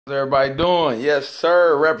How's everybody doing? Yes,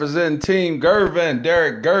 sir. Representing Team Gervin,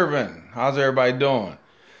 Derrick Gervin. How's everybody doing?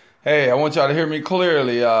 Hey, I want y'all to hear me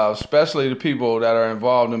clearly, especially the people that are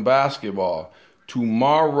involved in basketball.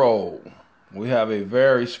 Tomorrow, we have a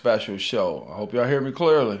very special show. I hope y'all hear me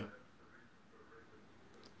clearly.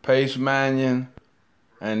 Pace Mannion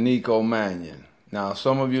and Nico Mannion. Now,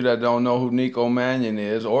 some of you that don't know who Nico Mannion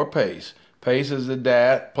is, or Pace. Pace is the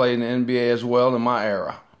dad, played in the NBA as well in my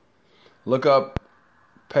era. Look up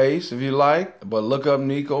Pace if you like, but look up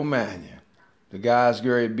Nico Mannion. The guy's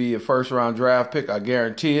going to be a first-round draft pick. I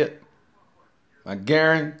guarantee it. I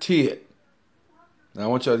guarantee it. Now, I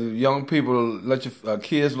want you young people to let your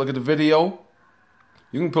kids look at the video.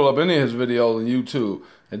 You can pull up any of his videos on YouTube.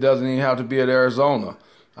 It doesn't even have to be at Arizona.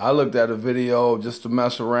 I looked at a video just to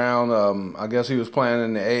mess around. I guess he was playing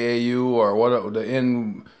in the AAU or whatever, the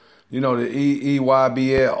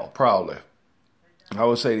EYBL, probably. I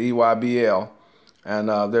would say the EYBL. And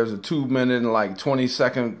there's a 2 minute and like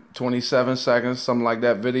 27 seconds, something like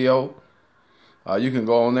that video. You can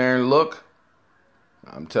go on there and look.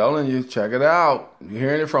 I'm telling you, check it out. You're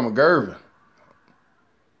hearing it from a Gervin.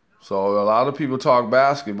 So a lot of people talk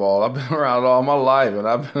basketball. I've been around all my life, and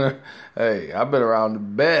I've been around the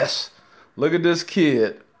best. Look at this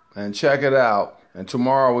kid and check it out. And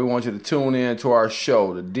tomorrow we want you to tune in to our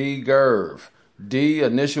show, the D-Gerv. D,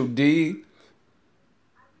 initial D.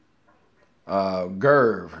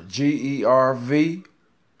 Gerv, G-E-R-V,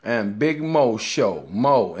 and Big Mo Show,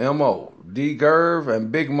 Mo, M-O, D-Gerv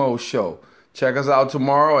and Big Mo Show. Check us out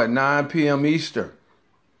tomorrow at 9 p.m. Eastern.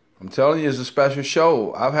 I'm telling you, it's a special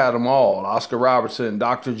show. I've had them all. Oscar Robertson,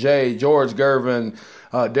 Dr. J, George Gervin,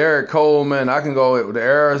 Derek Coleman. I can go with the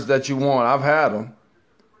eras that you want. I've had them.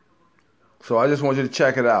 So I just want you to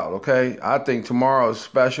check it out, okay? I think tomorrow is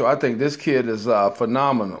special. I think this kid is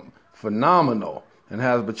phenomenal, and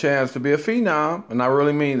has a chance to be a phenom, and I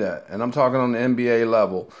really mean that. And I'm talking on the NBA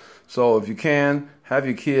level. So if you can, have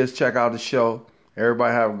your kids check out the show.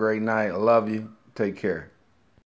 Everybody have a great night. I love you. Take care.